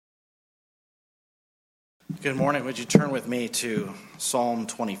Good morning. Would you turn with me to Psalm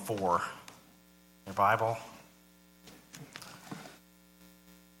 24, your Bible?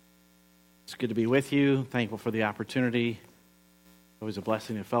 It's good to be with you. Thankful for the opportunity. Always a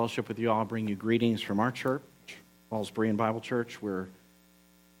blessing to fellowship with you all. I bring you greetings from our church, Falls Berean Bible Church, where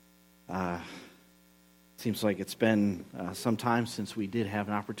seems like it's been some time since we did have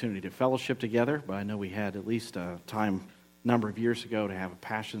an opportunity to fellowship together, but I know we had at least a number of years ago to have a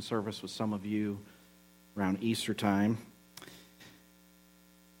passion service with some of you around Easter time.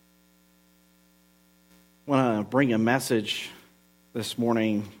 I want to bring a message this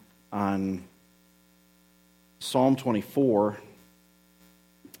morning on Psalm 24,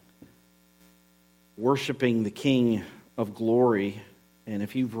 worshiping the King of Glory. And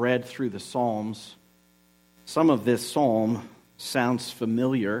if you've read through the Psalms, some of this psalm sounds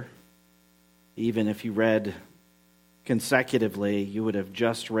familiar. Even if you read consecutively, you would have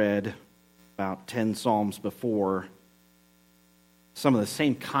just read about 10 Psalms before some of the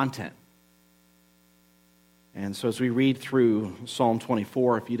same content. And so as we read through Psalm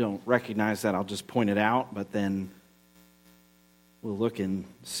 24, if you don't recognize that, I'll just point it out, but then we'll look and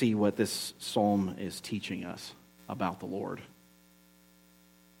see what this psalm is teaching us about the Lord.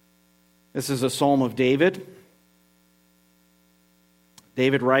 This is a psalm of David.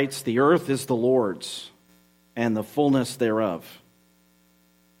 David writes, "The earth is the Lord's, and the fullness thereof,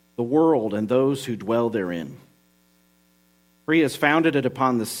 the world and those who dwell therein. For he has founded it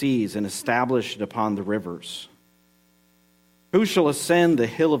upon the seas and established it upon the rivers. Who shall ascend the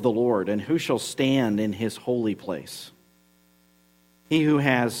hill of the Lord, and who shall stand in his holy place? He who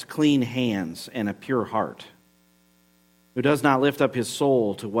has clean hands and a pure heart, who does not lift up his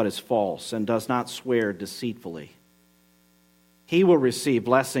soul to what is false, and does not swear deceitfully. He will receive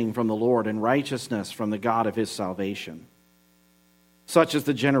blessing from the Lord and righteousness from the God of his salvation. Such is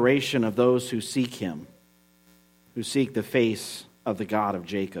the generation of those who seek him, who seek the face of the God of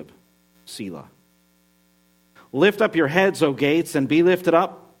Jacob." Selah. "Lift up your heads, O gates, and be lifted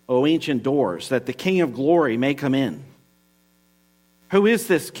up, O ancient doors, that the King of glory may come in. Who is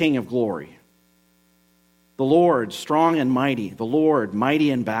this King of glory? The Lord, strong and mighty, the Lord, mighty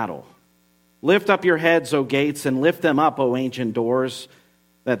in battle. Lift up your heads, O gates, and lift them up, O ancient doors,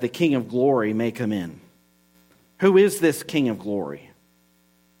 that the King of glory may come in. Who is this King of glory?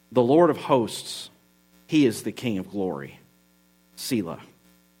 The Lord of hosts, he is the King of glory." Selah.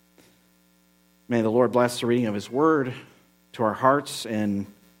 May the Lord bless the reading of his word to our hearts. And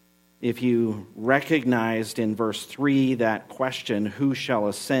if you recognized in verse 3 that question, who shall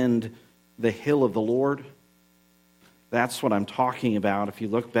ascend the hill of the Lord? That's what I'm talking about. If you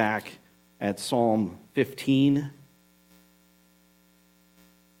look back at Psalm 15,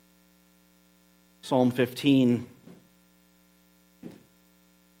 Psalm 15,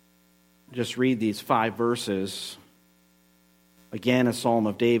 just read these 5 verses. Again, a psalm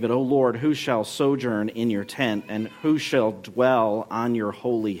of David. "O Lord, who shall sojourn in your tent, and who shall dwell on your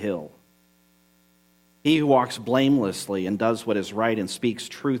holy hill? He who walks blamelessly and does what is right and speaks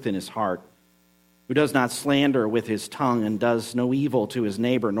truth in his heart, who does not slander with his tongue and does no evil to his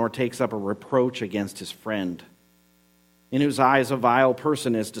neighbor, nor takes up a reproach against his friend, in whose eyes a vile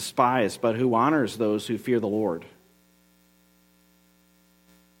person is despised, but who honors those who fear the Lord,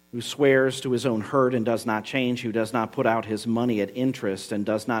 who swears to his own hurt and does not change, who does not put out his money at interest and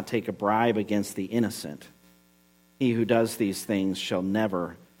does not take a bribe against the innocent. He who does these things shall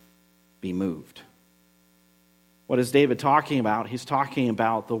never be moved." What is David talking about? He's talking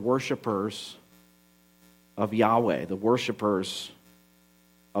about the worshipers of Yahweh, the worshipers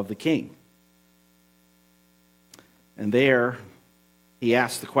of the King. And there he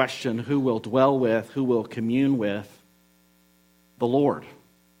asks the question, who will dwell with, who will commune with the Lord?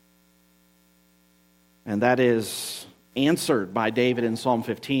 And that is answered by David in Psalm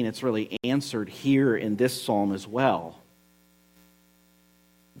 15. It's really answered here in this psalm as well.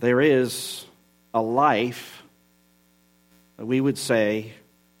 There is a life that we would say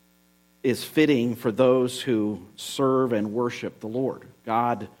is fitting for those who serve and worship the Lord.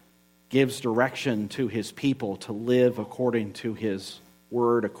 God gives direction to his people to live according to his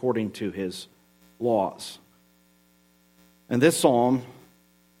word, according to his laws. And this psalm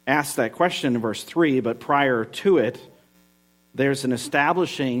asks that question in verse 3, but prior to it, there's an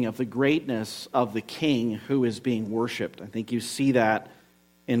establishing of the greatness of the King who is being worshipped. I think you see that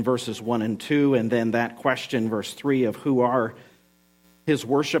in verses 1 and 2, and then that question, verse 3, of who are his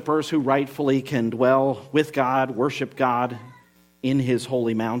worshipers, who rightfully can dwell with God, worship God in his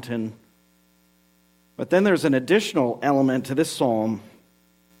holy mountain. But then there's an additional element to this psalm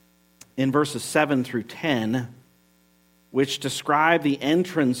in verses 7 through 10, which describe the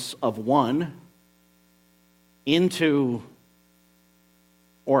entrance of one into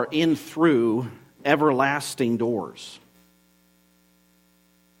or in through everlasting doors.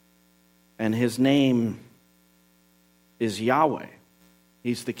 And his name is Yahweh.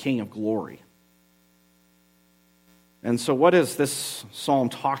 He's the King of glory. And so what is this psalm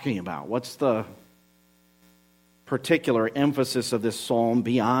talking about? What's the particular emphasis of this psalm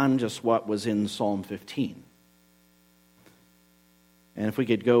beyond just what was in Psalm 15? And if we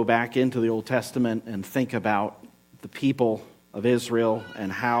could go back into the Old Testament and think about the people of Israel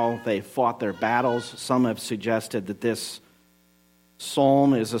and how they fought their battles, some have suggested that this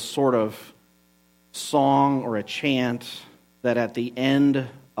psalm is a sort of song or a chant that at the end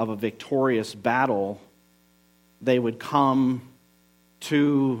of a victorious battle, they would come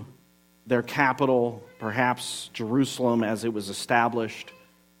to their capital, perhaps Jerusalem as it was established,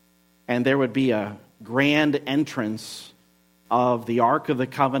 and there would be a grand entrance of the Ark of the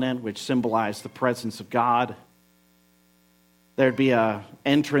Covenant, which symbolized the presence of God. There'd be an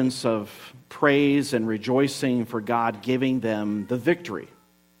entrance of praise and rejoicing for God giving them the victory.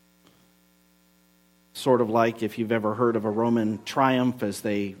 Sort of like if you've ever heard of a Roman triumph, as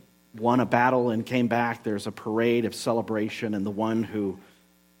they won a battle and came back, there's a parade of celebration, and the one who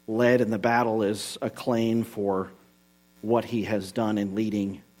led in the battle is acclaimed for what he has done in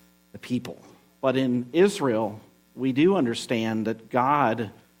leading the people. But in Israel, we do understand that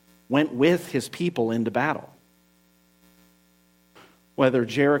God went with his people into battle. Whether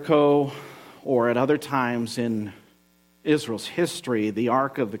Jericho or at other times in Israel's history, the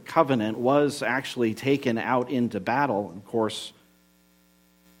Ark of the Covenant was actually taken out into battle. Of course,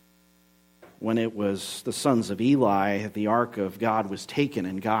 when it was the sons of Eli, the Ark of God was taken,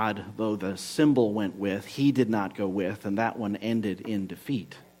 and God, though the symbol went with, he did not go with, and that one ended in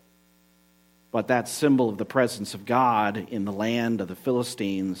defeat. But that symbol of the presence of God in the land of the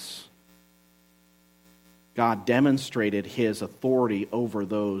Philistines, God demonstrated his authority over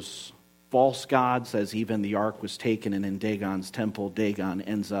those false gods, as even the ark was taken, and in Dagon's temple, Dagon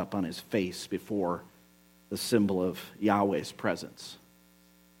ends up on his face before the symbol of Yahweh's presence.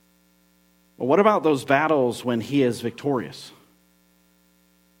 But what about those battles when he is victorious?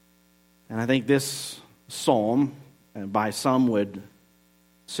 And I think this psalm, and by some would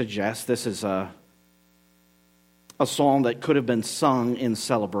suggest this is a psalm that could have been sung in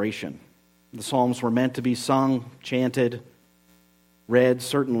celebration. The psalms were meant to be sung, chanted, read,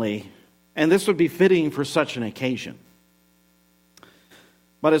 certainly, and this would be fitting for such an occasion.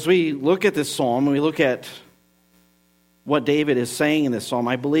 But as we look at this psalm, we look at what David is saying in this psalm,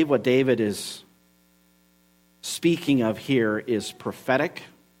 I believe what David is speaking of here is prophetic.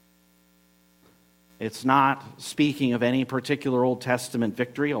 It's not speaking of any particular Old Testament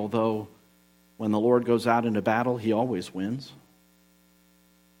victory, although when the Lord goes out into battle, he always wins.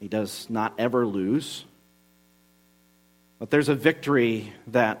 He does not ever lose. But there's a victory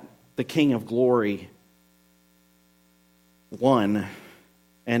that the King of Glory won,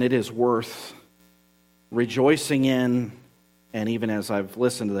 and it is worth rejoicing in. And even as I've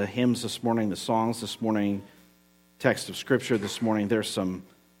listened to the hymns this morning, the songs this morning, text of Scripture this morning, there's some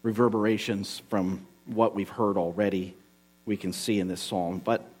reverberations from what we've heard already we can see in this psalm.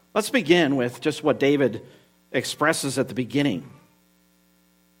 But let's begin with just what David expresses at the beginning.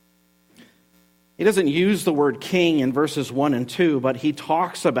 He doesn't use the word king in verses 1 and 2, but he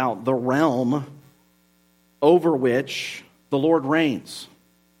talks about the realm over which the Lord reigns.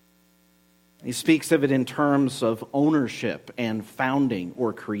 He speaks of it in terms of ownership and founding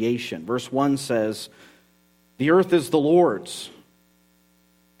or creation. Verse 1 says, "The earth is the Lord's,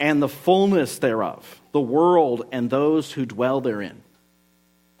 and the fullness thereof, the world and those who dwell therein."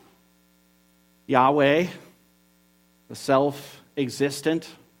 Yahweh, the self-existent,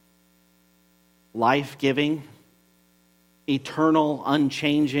 life-giving, eternal,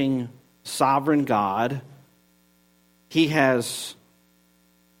 unchanging, sovereign God, he has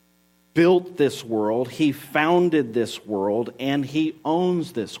built this world, he founded this world, and he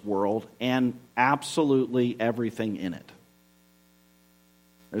owns this world and absolutely everything in it.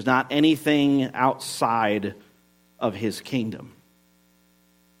 There's not anything outside of his kingdom.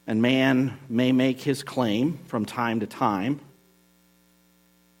 And man may make his claim from time to time.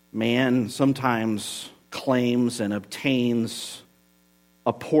 Man sometimes claims and obtains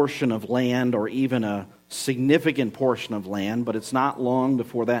a portion of land or even a significant portion of land, but it's not long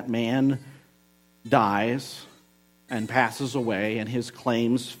before that man dies and passes away and his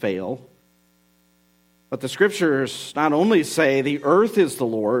claims fail. But the Scriptures not only say the earth is the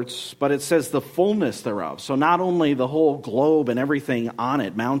Lord's, but it says the fullness thereof. So not only the whole globe and everything on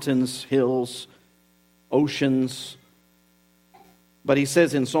it, mountains, hills, oceans, But he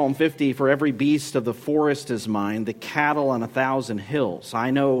says in Psalm 50, "For every beast of the forest is mine, the cattle on 1,000 hills.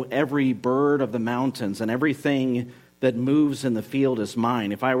 I know every bird of the mountains, and everything that moves in the field is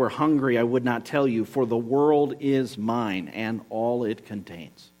mine. If I were hungry, I would not tell you, for the world is mine and all it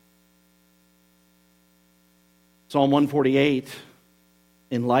contains." Psalm 148,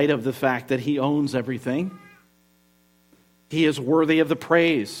 in light of the fact that he owns everything, he is worthy of the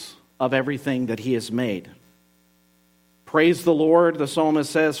praise of everything that he has made. "Praise the Lord," the psalmist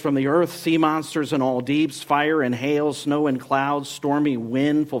says, "from the earth, sea monsters and all deeps, fire and hail, snow and clouds, stormy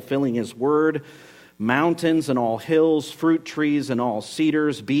wind fulfilling his word, mountains and all hills, fruit trees and all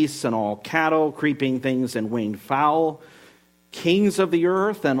cedars, beasts and all cattle, creeping things and winged fowl, kings of the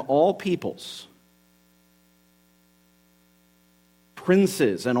earth and all peoples,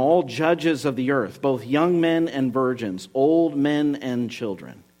 princes and all judges of the earth, both young men and virgins, old men and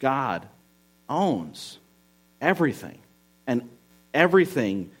children." God owns everything, and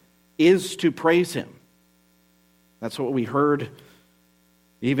everything is to praise him. That's what we heard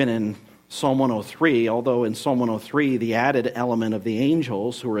even in Psalm 103, although in Psalm 103, the added element of the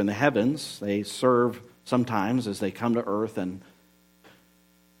angels who are in the heavens, they serve sometimes as they come to earth and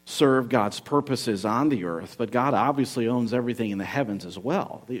serve God's purposes on the earth, but God obviously owns everything in the heavens as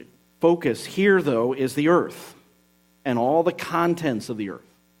well. The focus here, though, is the earth and all the contents of the earth.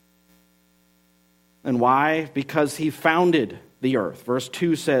 And why? Because he founded the earth. Verse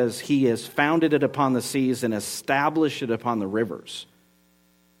 2 says, "He has founded it upon the seas and established it upon the rivers."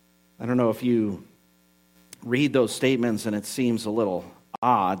 I don't know if you read those statements and it seems a little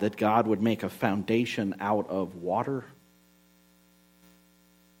odd that God would make a foundation out of water.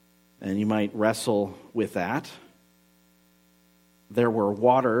 And you might wrestle with that. There were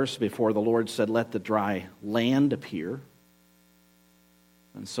waters before the Lord said, "Let the dry land appear."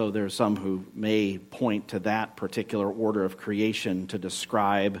 And so there's some who may point to that particular order of creation to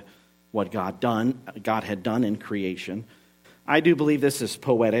describe what God had done in creation. I do believe this is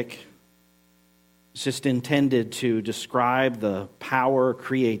poetic. It's just intended to describe the power,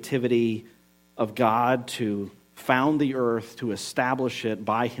 creativity of God to found the earth, to establish it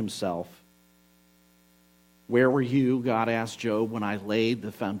by himself. "Where were you," God asked Job, "when I laid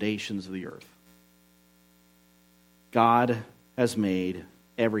the foundations of the earth?" God has made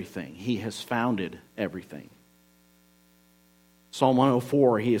everything. He has founded everything. Psalm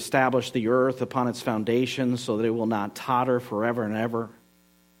 104, "He established the earth upon its foundations so that it will not totter forever and ever.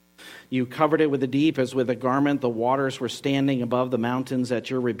 You covered it with the deep as with a garment. The waters were standing above the mountains. At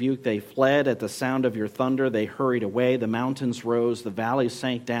your rebuke they fled. At the sound of your thunder they hurried away. The mountains rose. The valleys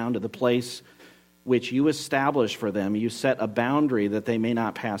sank down to the place which you established for them. You set a boundary that they may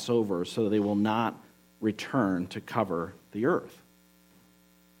not pass over, so they will not return to cover the earth."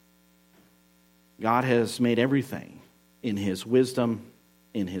 God has made everything in his wisdom,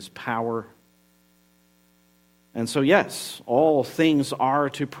 in his power. And so, yes, all things are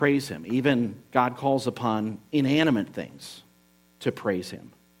to praise him. Even God calls upon inanimate things to praise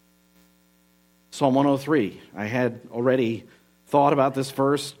him. Psalm 103, I had already thought about this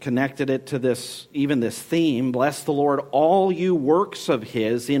verse, connected it to this theme. "Bless the Lord, all you works of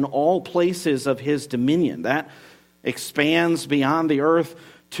his, in all places of his dominion." That expands beyond the earth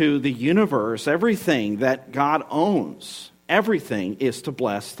to the universe. Everything that God owns, everything is to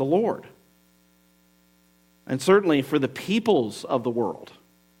bless the Lord. And certainly for the peoples of the world,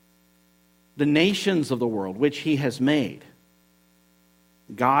 the nations of the world, which he has made.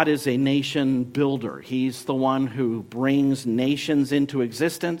 God is a nation builder. He's the one who brings nations into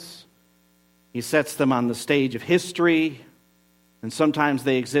existence. He sets them on the stage of history, and sometimes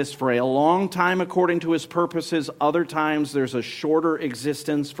they exist for a long time according to his purposes. Other times there's a shorter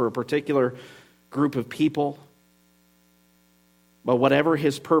existence for a particular group of people. But whatever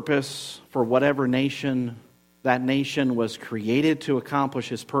his purpose for whatever nation, that nation was created to accomplish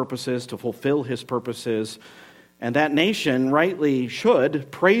his purposes, to fulfill his purposes. And that nation rightly should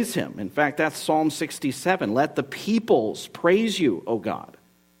praise him. In fact, that's Psalm 67. "Let the peoples praise you, O God.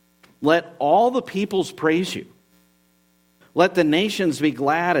 Let all the peoples praise you. Let the nations be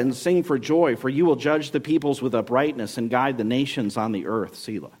glad and sing for joy, for you will judge the peoples with uprightness and guide the nations on the earth."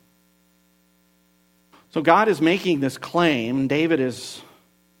 Selah. So God is making this claim. David is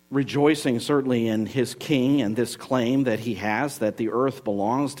rejoicing certainly in his king and this claim that he has, that the earth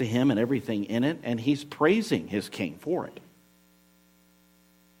belongs to him and everything in it, and he's praising his king for it.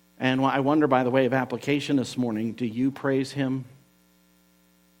 And I wonder, by the way of application this morning, do you praise him?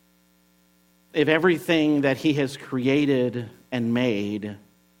 If everything that he has created and made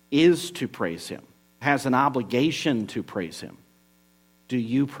is to praise him, has an obligation to praise him, do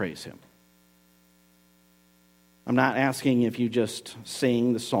you praise him? I'm not asking if you just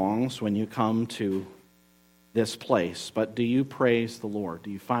sing the songs when you come to this place, but do you praise the Lord?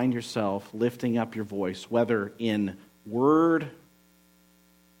 Do you find yourself lifting up your voice, whether in word,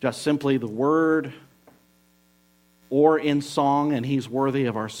 just simply the word, or in song, and He's worthy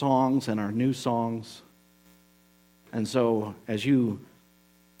of our songs and our new songs? And so, as you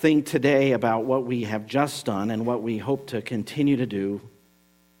think today about what we have just done and what we hope to continue to do,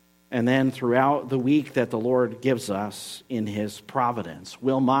 and then throughout the week that the Lord gives us in His providence,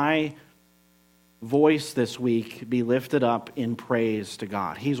 will my voice this week be lifted up in praise to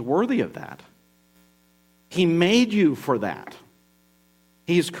God? He's worthy of that. He made you for that.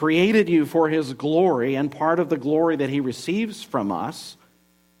 He's created you for His glory, and part of the glory that He receives from us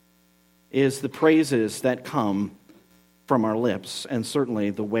is the praises that come from our lips, and certainly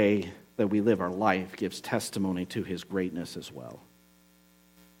the way that we live our life gives testimony to His greatness as well.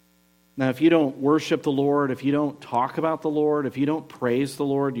 Now, if you don't worship the Lord, if you don't talk about the Lord, if you don't praise the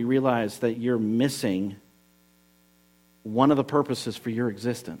Lord, you realize that you're missing one of the purposes for your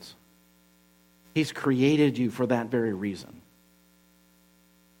existence. He's created you for that very reason.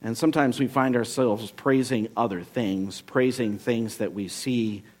 And sometimes we find ourselves praising other things, praising things that we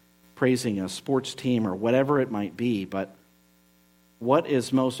see, praising a sports team or whatever it might be, but what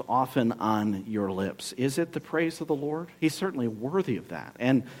is most often on your lips? Is it the praise of the Lord? He's certainly worthy of that.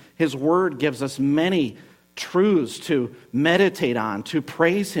 And His Word gives us many truths to meditate on, to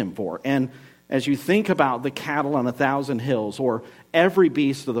praise Him for. And as you think about the cattle on 1,000 hills, or every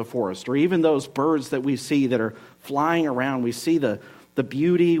beast of the forest, or even those birds that we see that are flying around, we see the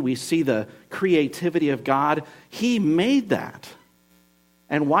beauty, we see the creativity of God. He made that.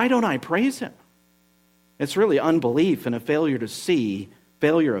 And why don't I praise Him? It's really unbelief and a failure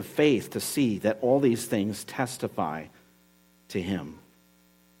of faith to see that all these things testify to Him.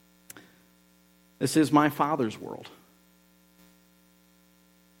 This is my Father's world.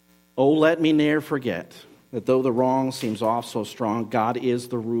 Oh, let me ne'er forget that though the wrong seems oft so strong, God is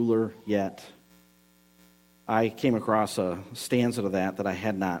the ruler yet. I came across a stanza to that I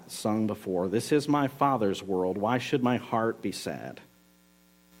had not sung before. This is my Father's world. Why should my heart be sad?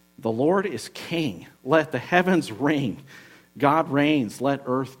 The Lord is king. Let the heavens ring. God reigns. Let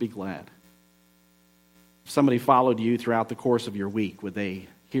earth be glad. If somebody followed you throughout the course of your week, would they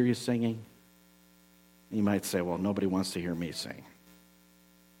hear you singing? You might say, well, nobody wants to hear me sing.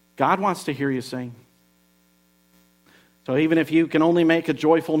 God wants to hear you sing. So even if you can only make a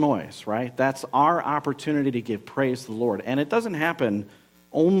joyful noise, right? That's our opportunity to give praise to the Lord. And it doesn't happen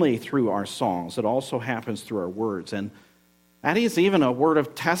only through our songs. It also happens through our words. And that is even a word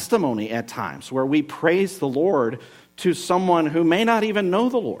of testimony at times, where we praise the Lord to someone who may not even know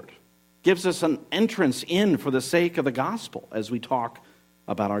the Lord. Gives us an entrance in for the sake of the gospel as we talk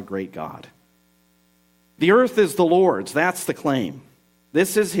about our great God. The earth is the Lord's. That's the claim.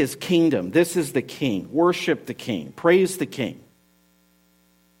 This is His kingdom. This is the King. Worship the King. Praise the King.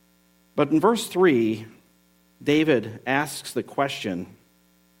 But in verse 3, David asks the question,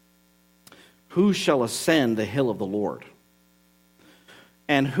 who shall ascend the hill of the Lord?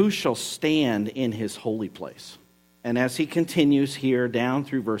 And who shall stand in His holy place? And as he continues here down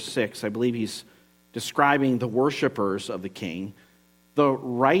through verse 6, I believe he's describing the worshipers of the King, the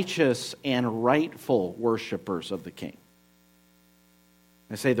righteous and rightful worshipers of the King.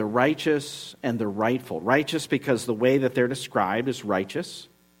 I say the righteous and the rightful. Righteous because the way that they're described is righteous.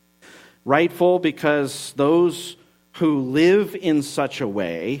 Rightful because those who live in such a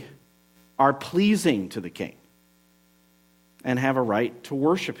way are pleasing to the King and have a right to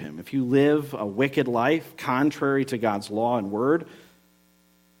worship Him. If you live a wicked life contrary to God's law and word,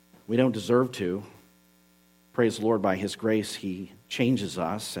 we don't deserve to. Praise the Lord, by His grace, He changes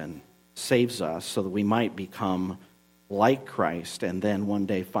us and saves us so that we might become like Christ and then one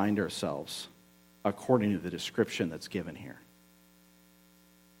day find ourselves according to the description that's given here.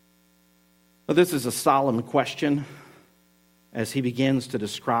 But this is a solemn question as he begins to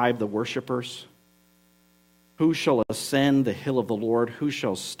describe the worshipers. Who shall ascend the hill of the Lord? Who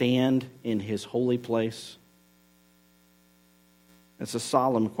shall stand in His holy place? It's a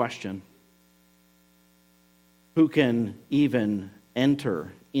solemn question. Who can even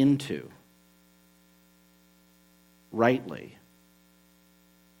enter into rightly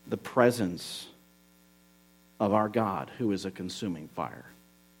the presence of our God, who is a consuming fire,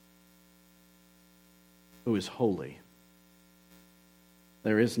 who is holy?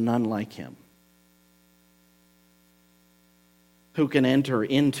 There is none like Him. Who can enter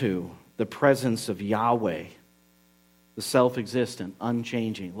into the presence of Yahweh, the self-existent,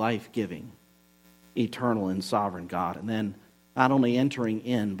 unchanging, life-giving, eternal and sovereign God? And then not only entering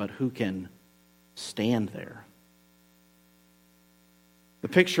in, but who can stand there The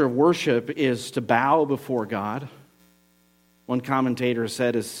picture of worship is to bow before God. One commentator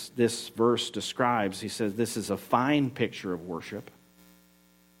said, as this verse describes, he says, this is a fine picture of worship.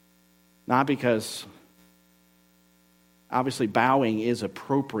 Not because, obviously, bowing is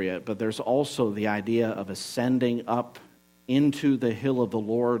appropriate, but there's also the idea of ascending up into the hill of the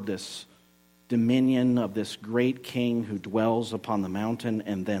Lord, this dominion of this great king who dwells upon the mountain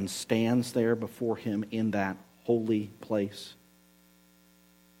and then stands there before him in that holy place.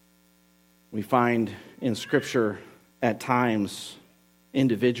 We find in Scripture at times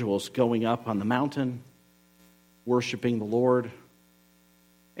individuals going up on the mountain, worshiping the Lord.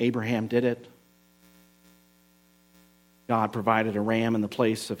 Abraham did it. God provided a ram in the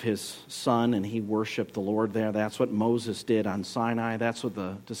place of his son, and he worshiped the Lord there. That's what Moses did on Sinai. That's what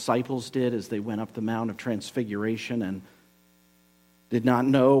the disciples did as they went up the Mount of Transfiguration and did not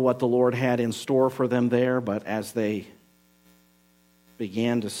know what the Lord had in store for them there, but as they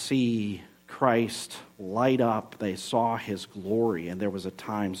began to see Christ light up, they saw his glory, and there was a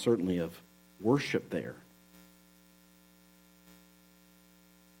time certainly of worship there.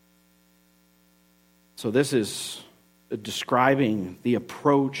 So this is describing the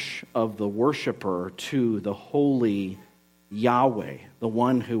approach of the worshiper to the holy Yahweh, the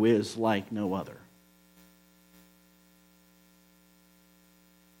one who is like no other.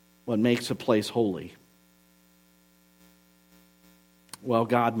 What makes a place holy? Well,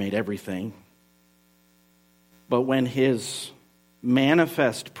 God made everything. But when his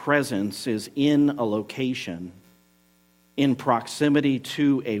manifest presence is in a location, in proximity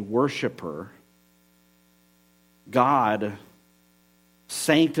to a worshiper, God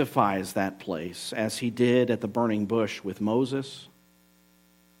sanctifies that place as he did at the burning bush with Moses.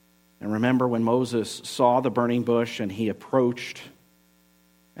 And remember when Moses saw the burning bush and he approached,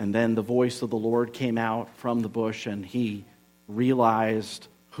 and then the voice of the Lord came out from the bush and he realized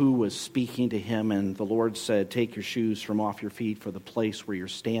who was speaking to him, and the Lord said, "Take your shoes from off your feet, for the place where you're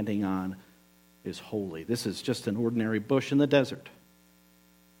standing on is holy." This is just an ordinary bush in the desert.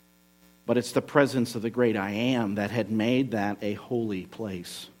 But it's the presence of the great I Am that had made that a holy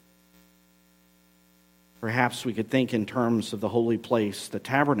place. Perhaps we could think in terms of the holy place, the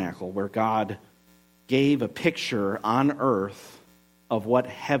tabernacle, where God gave a picture on earth of what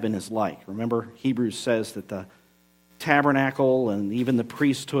heaven is like. Remember, Hebrews says that the tabernacle and even the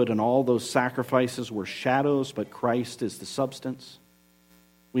priesthood and all those sacrifices were shadows, but Christ is the substance.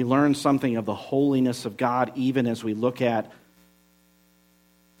 We learn something of the holiness of God even as we look at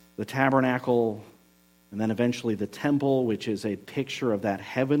the tabernacle and then eventually the temple, which is a picture of that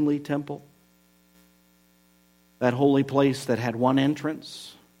heavenly temple. That holy place that had one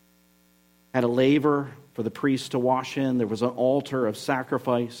entrance, had a laver for the priest to wash in. There was an altar of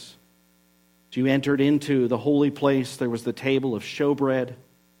sacrifice. As you entered into the holy place, there was the table of showbread.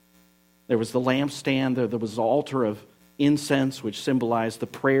 There was the lampstand. There was the altar of incense, which symbolized the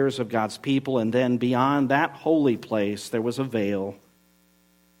prayers of God's people. And then beyond that holy place, there was a veil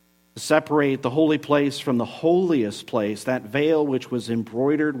to separate the holy place from the holiest place, that veil which was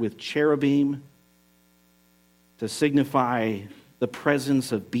embroidered with cherubim to signify the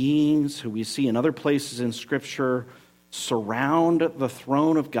presence of beings who we see in other places in Scripture surround the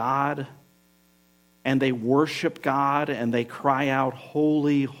throne of God, and they worship God, and they cry out,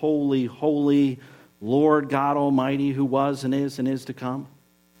 "Holy, holy, holy, Lord God Almighty, who was and is to come."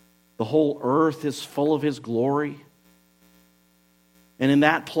 The whole earth is full of his glory. And in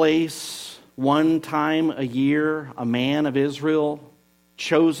that place, one time a year, a man of Israel,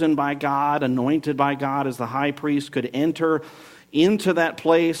 chosen by God, anointed by God as the high priest, could enter into that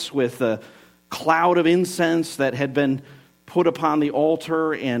place with a cloud of incense that had been put upon the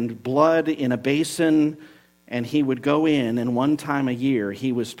altar and blood in a basin, and he would go in, and one time a year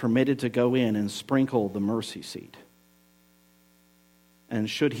he was permitted to go in and sprinkle the mercy seat. And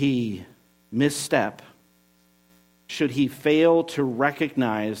should he misstep, should he fail to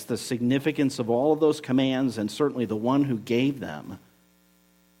recognize the significance of all of those commands, and certainly the one who gave them,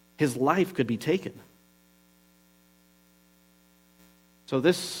 his life could be taken. So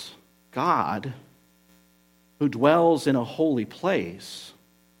this God who dwells in a holy place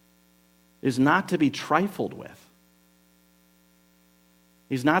is not to be trifled with.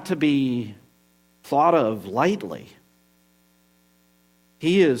 He's not to be thought of lightly.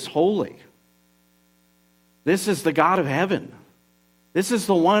 He is holy. This is the God of heaven. This is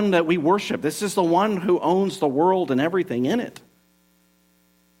the one that we worship. This is the one who owns the world and everything in it.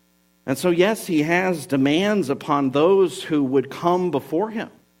 And so, yes, he has demands upon those who would come before him.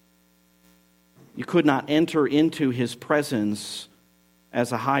 You could not enter into his presence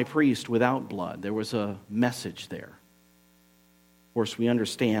as a high priest without blood. There was a message there. Of course, we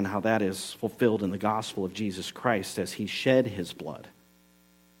understand how that is fulfilled in the gospel of Jesus Christ as he shed his blood.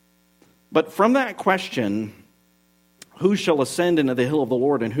 But from that question, who shall ascend into the hill of the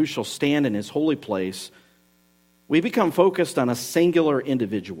Lord and who shall stand in his holy place, we become focused on a singular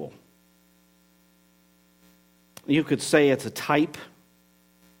individual. You could say it's a type,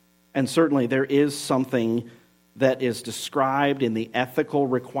 and certainly there is something that is described in the ethical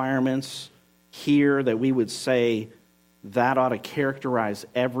requirements here that we would say that ought to characterize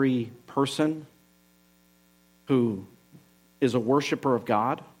every person who is a worshiper of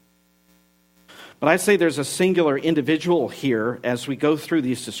God. But I say there's a singular individual here. As we go through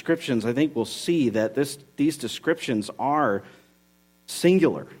these descriptions, I think we'll see that these descriptions are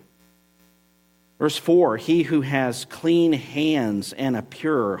singular. Verse 4, he who has clean hands and a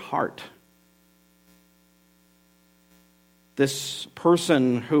pure heart. This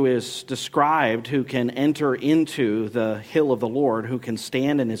person who is described, who can enter into the hill of the Lord, who can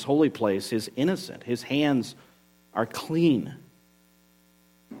stand in his holy place, is innocent. His hands are clean.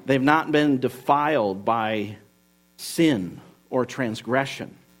 They've not been defiled by sin or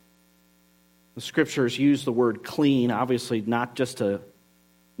transgression. The scriptures use the word clean, obviously not just to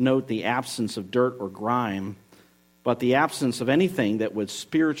note the absence of dirt or grime, but the absence of anything that would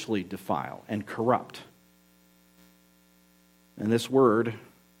spiritually defile and corrupt. And this word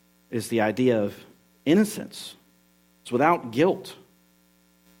is the idea of innocence. It's without guilt.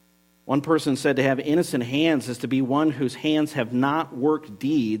 One person said to have innocent hands is to be one whose hands have not worked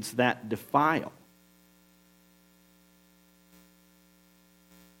deeds that defile.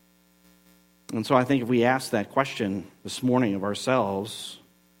 And so I think if we ask that question this morning of ourselves,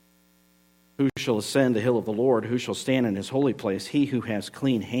 who shall ascend the hill of the Lord? Who shall stand in his holy place? He who has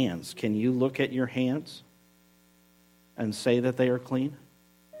clean hands. Can you look at your hands and say that they are clean?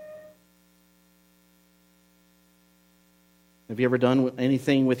 Have you ever done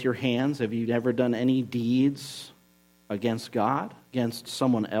anything with your hands? Have you ever done any deeds against God, against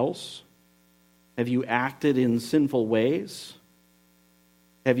someone else? Have you acted in sinful ways?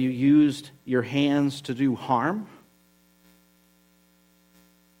 Have you used your hands to do harm?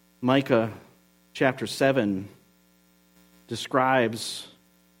 Micah chapter 7 describes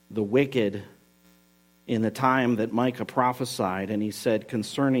the wicked in the time that Micah prophesied, and he said,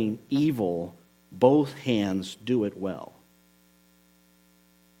 concerning evil, both hands do it well.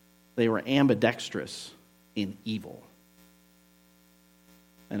 They were ambidextrous in evil.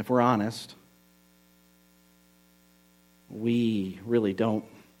 And if we're honest, we really don't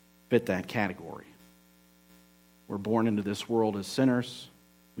fit that category. We're born into this world as sinners.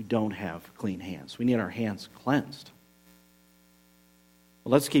 We don't have clean hands. We need our hands cleansed.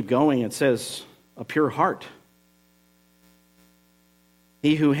 Well, let's keep going. It says, a pure heart.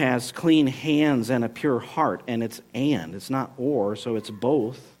 He who has clean hands and a pure heart, and it's not or, so it's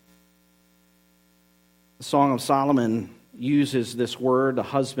both. The Song of Solomon uses this word. The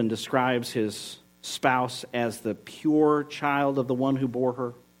husband describes his spouse as the pure child of the one who bore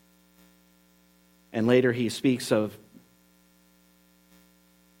her. And later he speaks of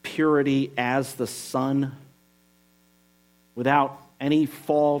purity as the sun, without any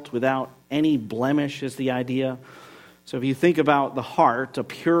fault, without any blemish is the idea. So if you think about the heart, a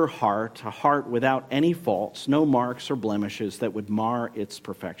pure heart, a heart without any faults, no marks or blemishes that would mar its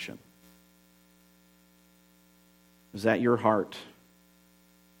perfection. Is that your heart?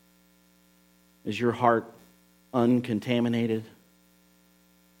 Is your heart uncontaminated,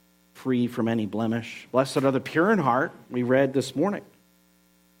 free from any blemish? Blessed are the pure in heart, we read this morning,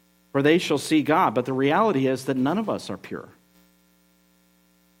 for they shall see God. But the reality is that none of us are pure.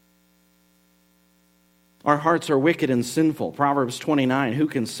 Our hearts are wicked and sinful. Proverbs 29, who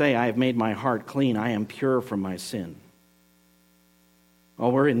can say, I have made my heart clean, I am pure from my sin?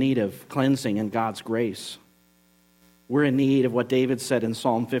 Well, we're in need of cleansing in God's grace. We're in need of what David said in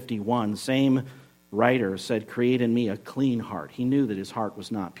Psalm 51. Same writer said, create in me a clean heart. He knew that his heart was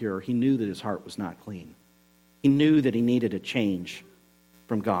not pure. He knew that his heart was not clean. He knew that he needed a change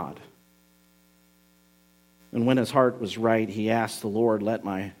from God. And when his heart was right, he asked the Lord, let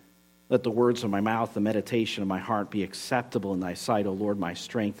the words of my mouth, the meditation of my heart be acceptable in thy sight, O Lord, my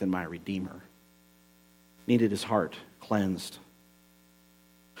strength and my redeemer. Needed his heart cleansed.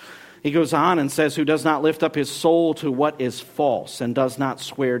 He goes on and says, who does not lift up his soul to what is false and does not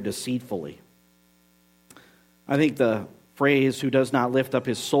swear deceitfully. I think the phrase, who does not lift up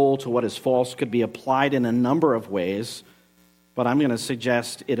his soul to what is false, could be applied in a number of ways, but I'm going to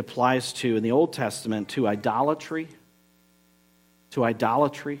suggest it applies to, in the Old Testament, to idolatry. To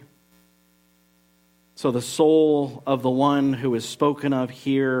idolatry. So the soul of the one who is spoken of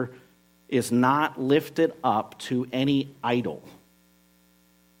here is not lifted up to any idol.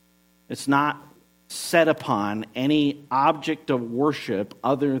 It's not set upon any object of worship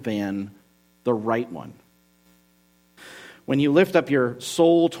other than the right one. When you lift up your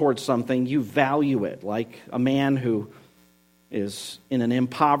soul towards something, you value it, like a man who is in an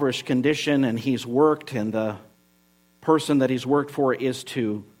impoverished condition and he's worked, and the person that he's worked for is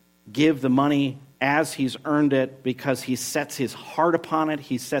to give the money as he's earned it because he sets his heart upon it,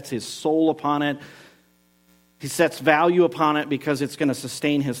 he sets his soul upon it, he sets value upon it because it's going to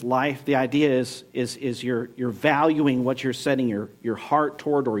sustain his life. The idea is you're valuing what you're setting your heart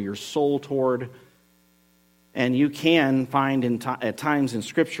toward or your soul toward. And you can find at times in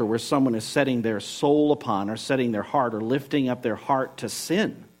Scripture where someone is setting their soul upon or setting their heart or lifting up their heart to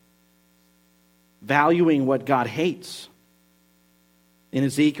sin, valuing what God hates. In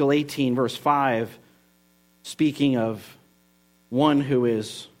Ezekiel 18, verse 5, speaking of one who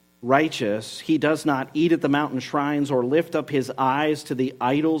is righteous, he does not eat at the mountain shrines or lift up his eyes to the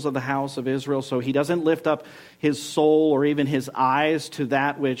idols of the house of Israel. So he doesn't lift up his soul or even his eyes to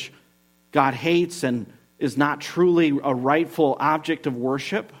that which God hates and is not truly a rightful object of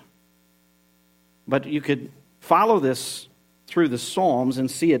worship. But you could follow this through the Psalms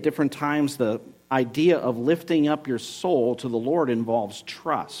and see at different times the idea of lifting up your soul to the Lord involves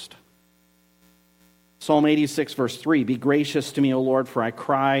trust. Psalm 86, verse 3, "Be gracious to me, O Lord, for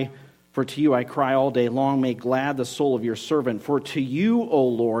to you I cry all day long. Make glad the soul of your servant. For to you, O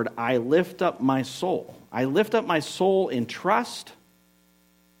Lord, I lift up my soul." I lift up my soul in trust.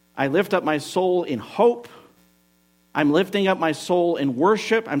 I lift up my soul in hope. I'm lifting up my soul in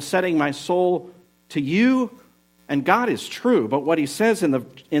worship. I'm setting my soul to you. And God is true. But what he says in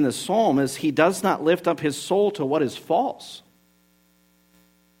the psalm is he does not lift up his soul to what is false.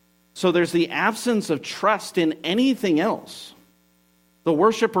 So there's the absence of trust in anything else. The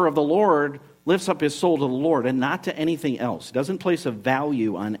worshiper of the Lord lifts up his soul to the Lord and not to anything else. He doesn't place a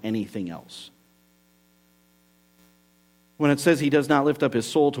value on anything else. When it says he does not lift up his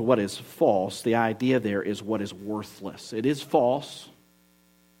soul to what is false, the idea there is what is worthless. It is false.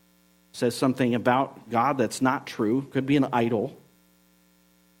 It says something about God that's not true. Could be an idol.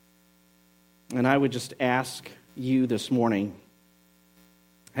 And I would just ask you this morning,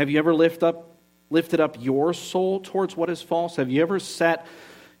 have you ever lifted up your soul towards what is false? Have you ever set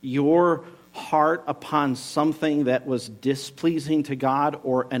your heart upon something that was displeasing to God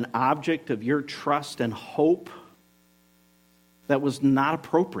or an object of your trust and hope that was not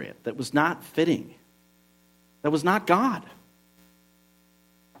appropriate, that was not fitting, that was not God?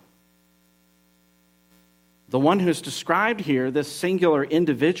 The one who's described here, this singular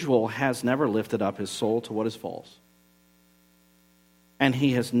individual, has never lifted up his soul to what is false. And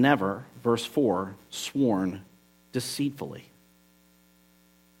he has never, verse 4, sworn deceitfully.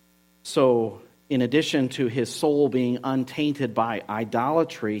 So, in addition to his soul being untainted by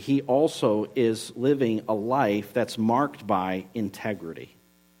idolatry, he also is living a life that's marked by integrity.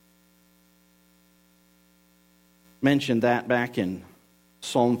 Mentioned that back in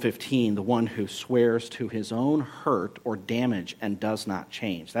Psalm 15, the one who swears to his own hurt or damage and does not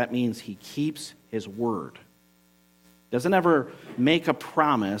change. That means he keeps his word. Doesn't ever make a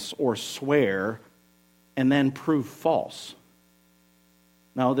promise or swear and then prove false.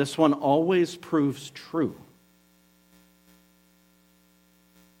 No, this one always proves true.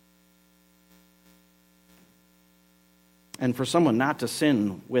 And for someone not to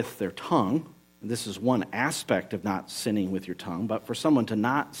sin with their tongue, this is one aspect of not sinning with your tongue, but for someone to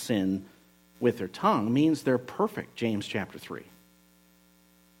not sin with their tongue means they're perfect, James chapter 3.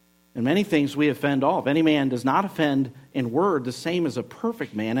 In many things we offend all. If any man does not offend in word, the same as a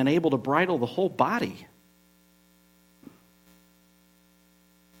perfect man and able to bridle the whole body.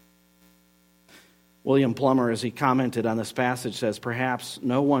 William Plummer, as he commented on this passage, says, "Perhaps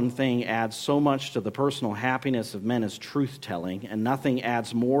no one thing adds so much to the personal happiness of men as truth-telling, and nothing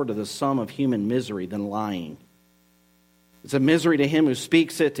adds more to the sum of human misery than lying. It's a misery to him who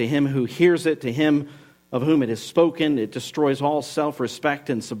speaks it, to him who hears it, to him of whom it is spoken. It destroys all self-respect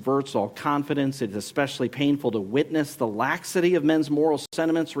and subverts all confidence. It is especially painful to witness the laxity of men's moral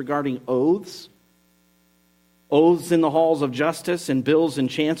sentiments regarding oaths. Oaths in the halls of justice, and bills in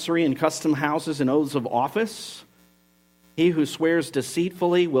chancery and custom houses, and oaths of office. He who swears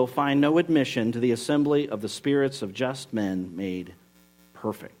deceitfully will find no admission to the assembly of the spirits of just men made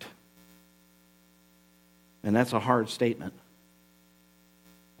perfect." And that's a hard statement.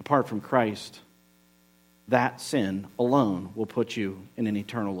 Apart from Christ, that sin alone will put you in an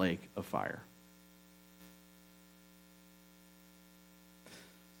eternal lake of fire.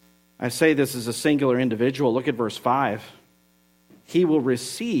 I say this is a singular individual. Look at verse 5. He will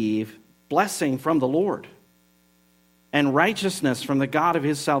receive blessing from the Lord. and righteousness from the God of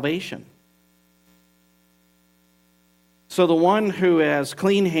his salvation. So the one who has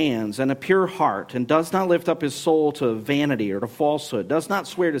clean hands and a pure heart and does not lift up his soul to vanity or to falsehood, does not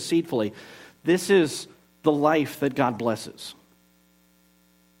swear deceitfully, this is the life that God blesses.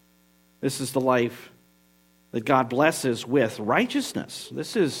 This is the life that God blesses with righteousness.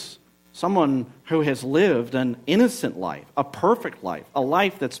 This is someone who has lived an innocent life, a perfect life, a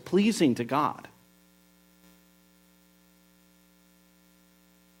life that's pleasing to God.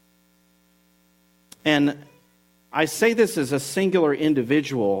 And I say this as a singular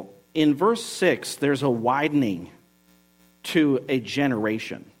individual. In verse 6, there's a widening to a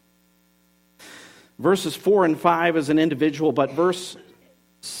generation. Verses 4 and 5 is an individual, but verse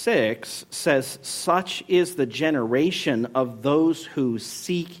 6 says, such is the generation of those who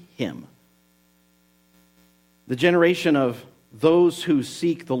seek him. The generation of those who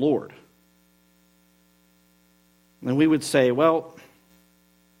seek the Lord. And we would say, well,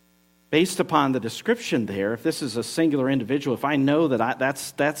 based upon the description there, if this is a singular individual, if I know that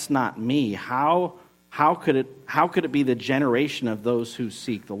that's not me, how could it be the generation of those who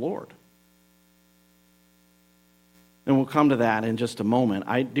seek the Lord? And we'll come to that in just a moment.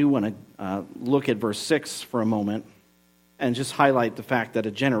 I do want to look at verse 6 for a moment and just highlight the fact that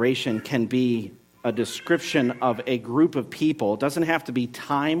a generation can be a description of a group of people. It doesn't have to be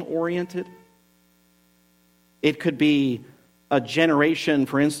time-oriented. It could be a generation,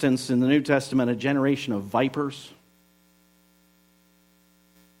 for instance, in the New Testament, a generation of vipers.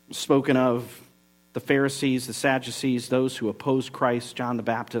 Spoken of the Pharisees, the Sadducees, those who opposed Christ, John the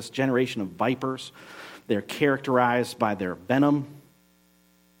Baptist, generation of vipers. They're characterized by their venom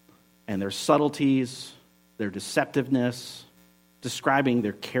and their subtleties, their deceptiveness, describing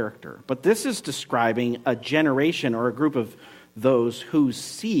their character. But this is describing a generation or a group of those who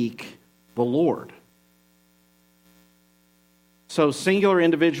seek the Lord. So singular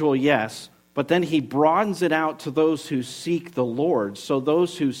individual, yes, but then he broadens it out to those who seek the Lord. So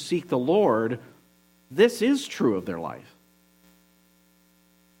those who seek the Lord, this is true of their life.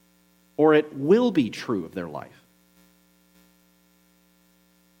 Or it will be true of their life.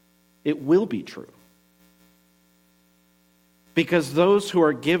 It will be true. Because those who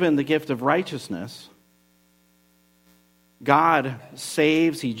are given the gift of righteousness, God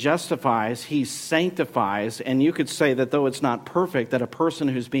saves, he justifies, he sanctifies, and you could say that though it's not perfect, that a person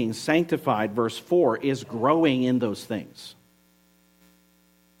who's being sanctified, verse 4, is growing in those things.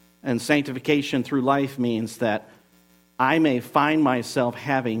 And sanctification through life means that I may find myself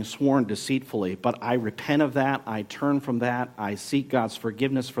having sworn deceitfully, but I repent of that, I turn from that, I seek God's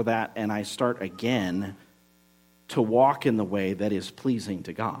forgiveness for that, and I start again to walk in the way that is pleasing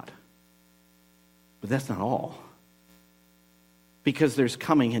to God. But that's not all. Because there's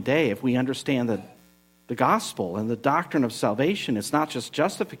coming a day, if we understand that the gospel and the doctrine of salvation, it's not just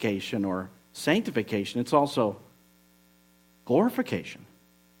justification or sanctification, it's also glorification.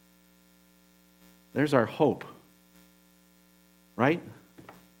 There's our hope. Right?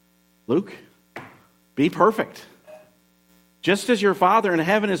 Luke, be perfect. Just as your Father in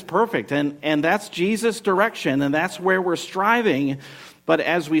heaven is perfect. And that's Jesus' direction, and that's where we're striving. But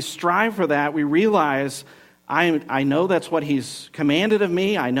as we strive for that, we realize I know that's what he's commanded of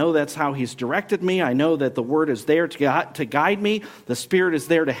me. I know that's how he's directed me. I know that the word is there to guide me. The Spirit is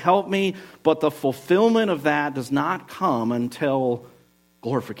there to help me. But the fulfillment of that does not come until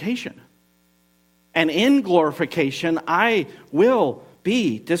glorification. And in glorification, I will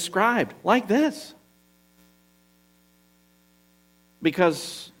be described like this.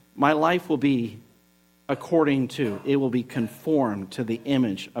 Because my life will be it will be conformed to the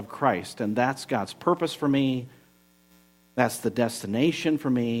image of Christ. And that's God's purpose for me. That's the destination for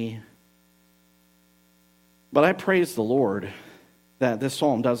me. But I praise the Lord that this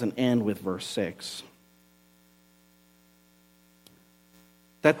psalm doesn't end with verse 6.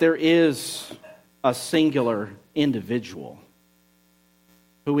 That there is a singular individual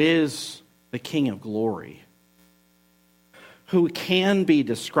who is the King of glory, who can be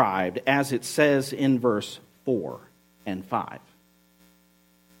described as it says in verse 4 and 5.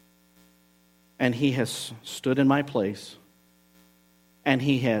 And he has stood in my place, and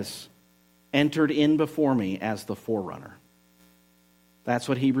he has entered in before me as the forerunner. That's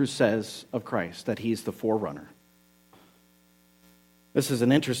what Hebrews says of Christ, that he's the forerunner. This is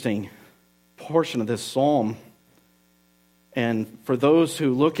an interesting portion of this psalm. And for those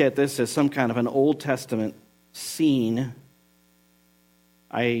who look at this as some kind of an Old Testament scene,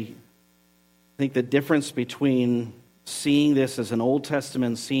 I think the difference between seeing this as an Old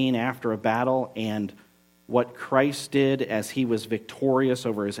Testament scene after a battle and what Christ did as he was victorious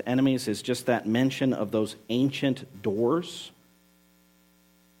over his enemies is just that mention of those ancient doors.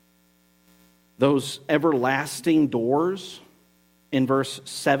 Those everlasting doors in verse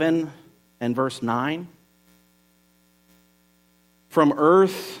 7 and verse 9. From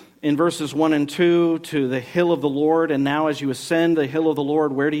earth in verses 1 and 2 to the hill of the Lord, and now as you ascend the hill of the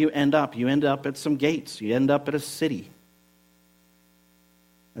Lord, where do you end up? You end up at some gates. You end up at a city.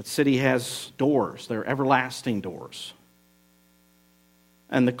 That city has doors. They're everlasting doors.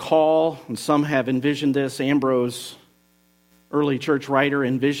 And the call, and some have envisioned this, Ambrose, early church writer,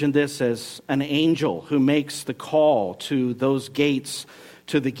 envisioned this as an angel who makes the call to those gates,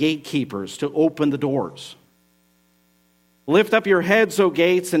 to the gatekeepers, to open the doors. Lift up your heads, O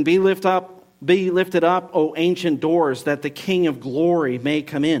gates, and be lifted up, O ancient doors, that the King of glory may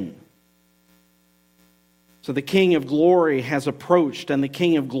come in. So the King of glory has approached, and the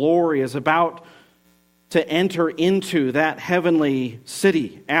King of glory is about to enter into that heavenly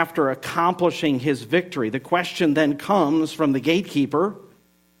city after accomplishing his victory. The question then comes from the gatekeeper,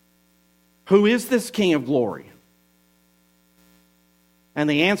 who is this King of glory? And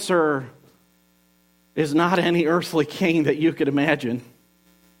the answer is not any earthly king that you could imagine.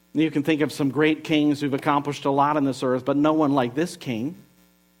 You can think of some great kings who've accomplished a lot on this earth, but no one like this king.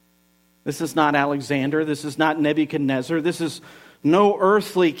 This is not Alexander. This is not Nebuchadnezzar. This is no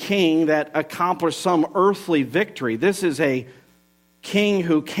earthly king that accomplished some earthly victory. This is a king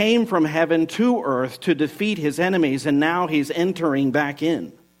who came from heaven to earth to defeat his enemies, and now he's entering back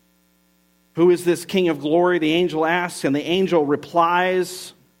in. Who is this King of glory? The angel asks, and the angel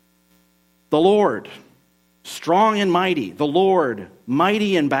replies, the Lord, strong and mighty, the Lord,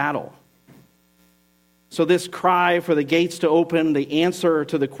 mighty in battle. So this cry for the gates to open, the answer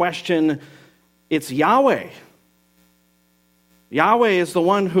to the question, it's Yahweh. Yahweh is the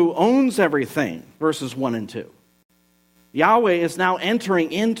one who owns everything, verses 1 and 2. Yahweh is now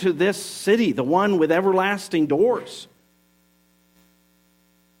entering into this city, the one with everlasting doors.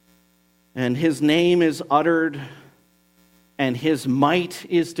 And his name is uttered, and his might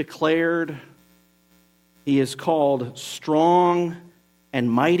is declared. He is called strong and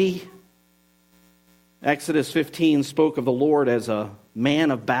mighty. Exodus 15 spoke of the Lord as a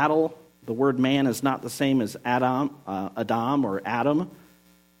man of battle. The word man is not the same as Adam or Adam,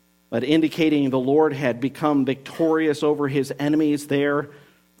 but indicating the Lord had become victorious over his enemies there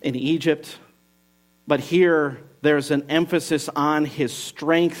in Egypt. But here there's an emphasis on his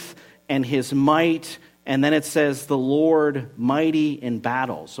strength and his might, and then it says the Lord mighty in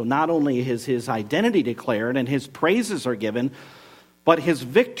battle. So not only is his identity declared and his praises are given, but his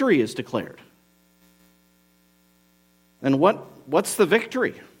victory is declared. And what's the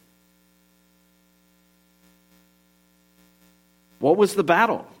victory? What was the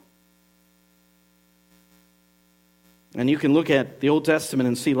battle? And you can look at the Old Testament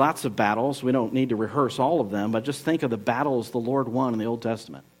and see lots of battles. We don't need to rehearse all of them, but just think of the battles the Lord won in the Old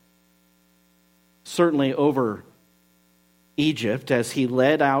Testament. Certainly over Egypt, as he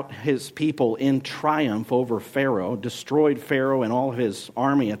led out his people in triumph over Pharaoh, destroyed Pharaoh and all of his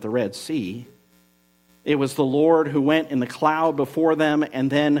army at the Red Sea. It was the Lord who went in the cloud before them, and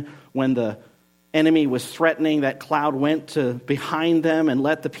then when the enemy was threatening, that cloud went to behind them and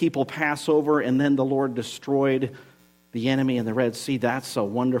let the people pass over, and then the Lord destroyed the enemy in the Red Sea. That's a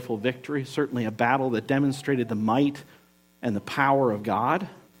wonderful victory, certainly a battle that demonstrated the might and the power of God.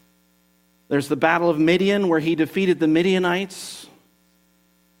 There's the battle of Midian, where he defeated the Midianites,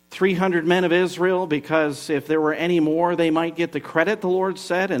 300 men of Israel, because if there were any more, they might get the credit, the Lord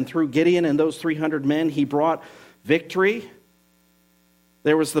said. And through Gideon and those 300 men, he brought victory.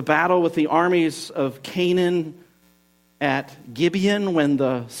 There was the battle with the armies of Canaan at Gibeon when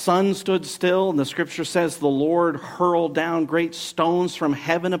the sun stood still. And the scripture says the Lord hurled down great stones from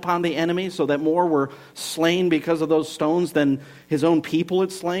heaven upon the enemy, so that more were slain because of those stones than his own people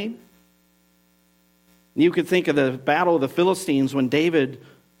had slain. You could think of the battle of the Philistines when David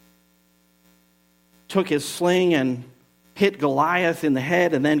took his sling and hit Goliath in the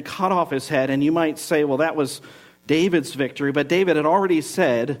head and then cut off his head. And you might say, well, that was David's victory. But David had already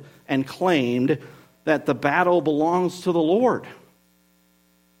said and claimed that the battle belongs to the Lord.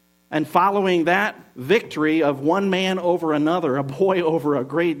 And following that victory of one man over another, a boy over a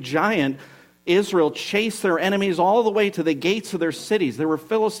great giant, Israel chased their enemies all the way to the gates of their cities. There were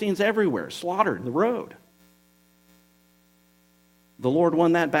Philistines everywhere, slaughtered in the road. The Lord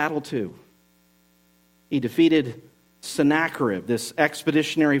won that battle too. He defeated Sennacherib, this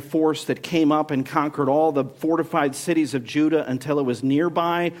expeditionary force that came up and conquered all the fortified cities of Judah until it was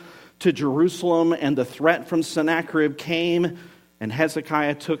nearby to Jerusalem, and the threat from Sennacherib came, and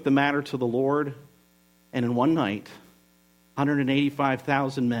Hezekiah took the matter to the Lord. And in one night,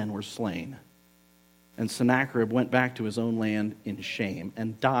 185,000 men were slain. And Sennacherib went back to his own land in shame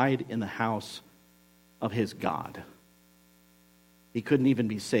and died in the house of his God. He couldn't even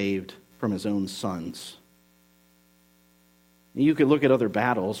be saved from his own sons. You could look at other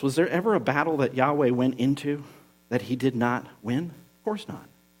battles. Was there ever a battle that Yahweh went into that he did not win? Of course not.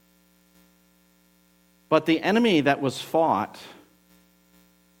 But the enemy that was fought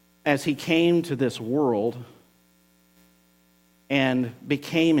as he came to this world and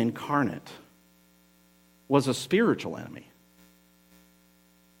became incarnate was a spiritual enemy.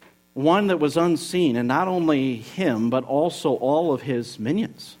 One that was unseen, and not only him, but also all of his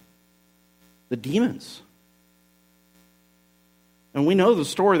minions, the demons. And we know the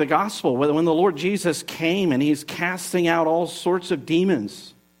story of the gospel, when the Lord Jesus came and he's casting out all sorts of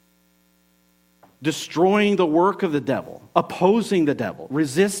demons, destroying the work of the devil, opposing the devil,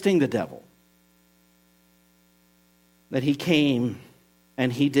 resisting the devil. That he came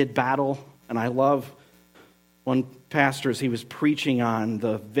and he did battle. And I love one pastor, as he was preaching on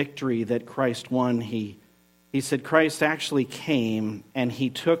the victory that Christ won, he said Christ actually came and he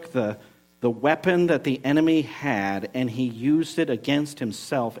took the weapon that the enemy had and he used it against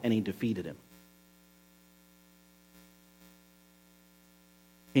himself and he defeated him.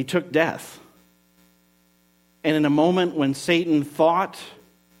 He took death. And in a moment when Satan thought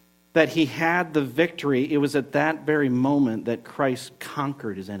that he had the victory, it was at that very moment that Christ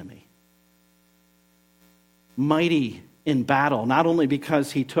conquered his enemy. Mighty in battle, not only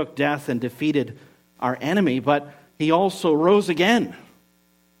because he took death and defeated our enemy, but he also rose again.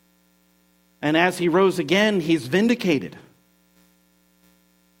 And as he rose again, he's vindicated.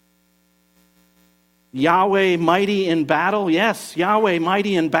 Yahweh mighty in battle, yes, Yahweh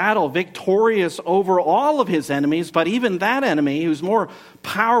mighty in battle, victorious over all of his enemies, but even that enemy who's more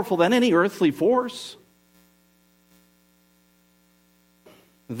powerful than any earthly force,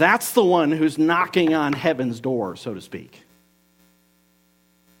 that's the one who's knocking on heaven's door, so to speak.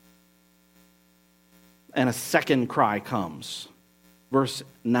 And a second cry comes. Verse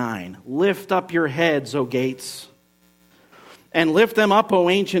 9, lift up your heads, O gates, and lift them up, O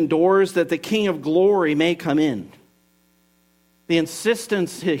ancient doors, that the King of glory may come in. The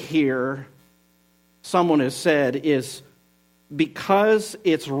insistence here, someone has said, is because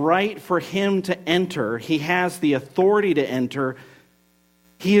it's right for him to enter, he has the authority to enter,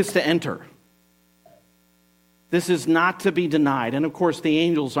 he is to enter. This is not to be denied. And of course, the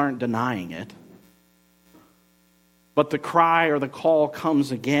angels aren't denying it. But the cry or the call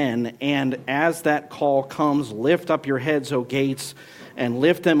comes again, and as that call comes, lift up your heads, O gates, and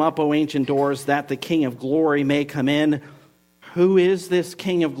lift them up, O ancient doors, that the King of glory may come in. Who is this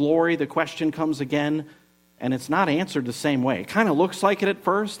King of glory? The question comes again, and it's not answered the same way. It kind of looks like it at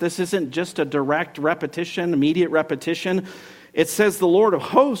first. This isn't just a direct repetition, immediate repetition. It says the Lord of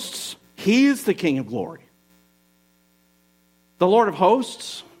hosts, he is the King of glory. The Lord of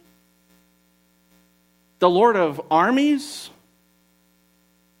hosts, the Lord of armies.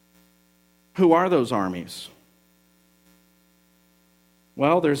 Who are those armies?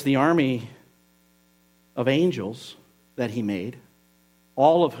 Well, there's the army of angels that he made,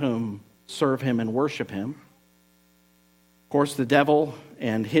 all of whom serve him and worship him. Of course, the devil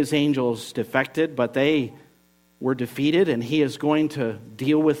and his angels defected, but they were defeated, and he is going to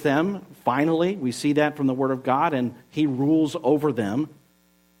deal with them. Finally, we see that from the Word of God, and he rules over them.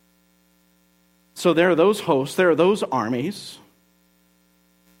 So there are those hosts, there are those armies.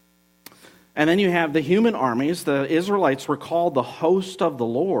 And then you have the human armies. The Israelites were called the host of the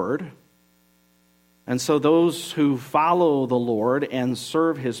Lord. And so those who follow the Lord and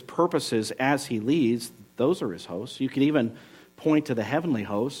serve his purposes as he leads, those are his hosts. You could even point to the heavenly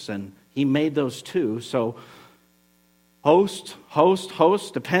hosts, and he made those too. So host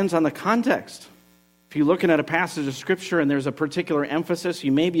depends on the context. If you're looking at a passage of Scripture and there's a particular emphasis,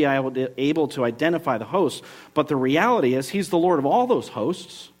 you may be able to identify the host. But the reality is he's the Lord of all those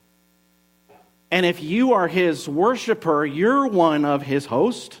hosts. And if you are his worshiper, you're one of his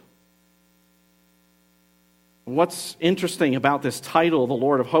hosts. What's interesting about this title, the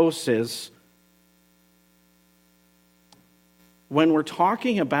Lord of Hosts, is when we're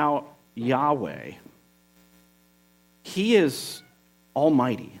talking about Yahweh, he is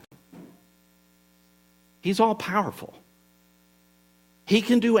almighty. He's all-powerful. He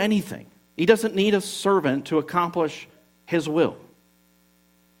can do anything. He doesn't need a servant to accomplish his will.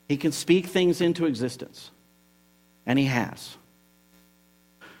 He can speak things into existence. And he has.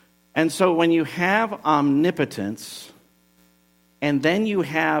 And so when you have omnipotence, and then you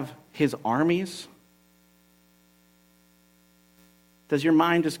have his armies, does your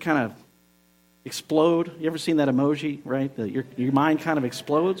mind just kind of explode. You ever seen that emoji, right? Your mind kind of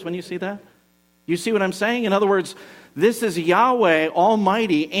explodes when you see that. You see what I'm saying? In other words, this is Yahweh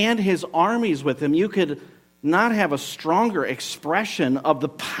Almighty and his armies with him. You could not have a stronger expression of the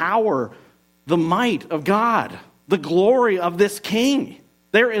power, the might of God, the glory of this king.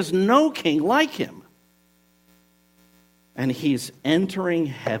 There is no king like him. And he's entering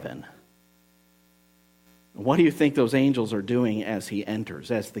heaven. What do you think those angels are doing as he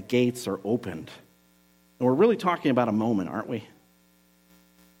enters, as the gates are opened? And we're really talking about a moment, aren't we?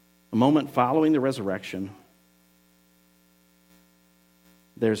 A moment following the resurrection.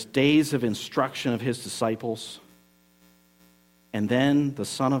 There's days of instruction of his disciples. And then the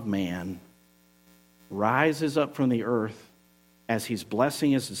Son of Man rises up from the earth as he's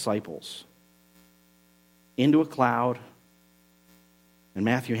blessing his disciples into a cloud. And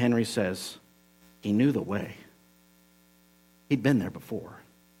Matthew Henry says he knew the way. He'd been there before.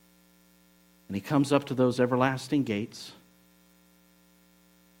 And he comes up to those everlasting gates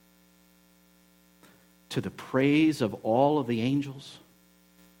to the praise of all of the angels,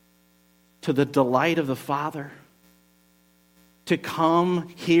 to the delight of the Father, to come.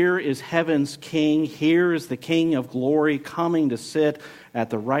 Here is heaven's King. Here is the King of glory coming to sit at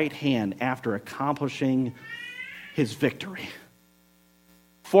the right hand after accomplishing his victory.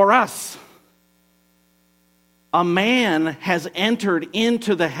 For us, a man has entered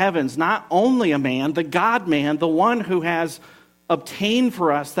into the heavens. Not only a man, the God-man, the one who has obtained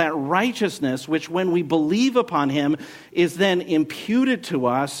for us that righteousness, which when we believe upon him is then imputed to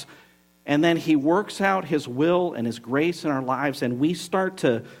us. And then he works out his will and his grace in our lives, and we start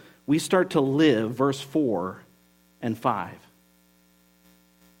to live, verse 4 and 5.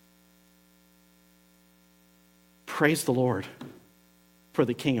 Praise the Lord for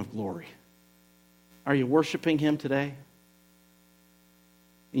the King of glory. Are you worshiping him today?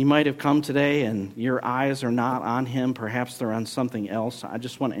 You might have come today and your eyes are not on him. Perhaps they're on something else. I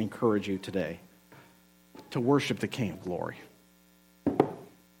just want to encourage you today to worship the King of glory.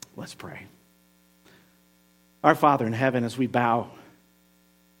 Let's pray. Our Father in heaven, as we bow,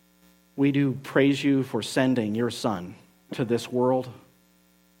 we do praise you for sending your Son to this world.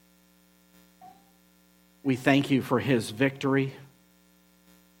 We thank you for his victory.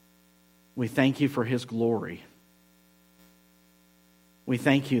 We thank you for his glory. We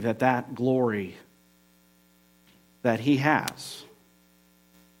thank you that that glory that he has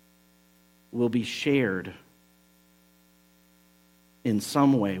will be shared in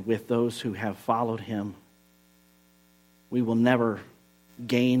some way with those who have followed him. We will never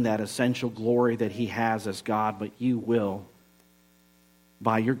gain that essential glory that he has as God, but you will,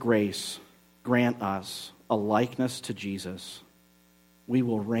 by your grace, grant us a likeness to Jesus. We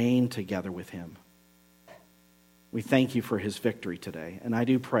will reign together with him. We thank you for his victory today. And I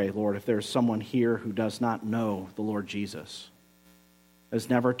do pray, Lord, if there's someone here who does not know the Lord Jesus, has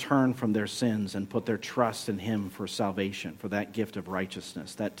never turned from their sins and put their trust in him for salvation, for that gift of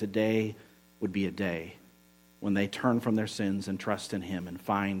righteousness, that today would be a day when they turn from their sins and trust in him and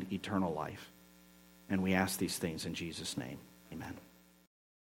find eternal life. And we ask these things in Jesus' name. Amen.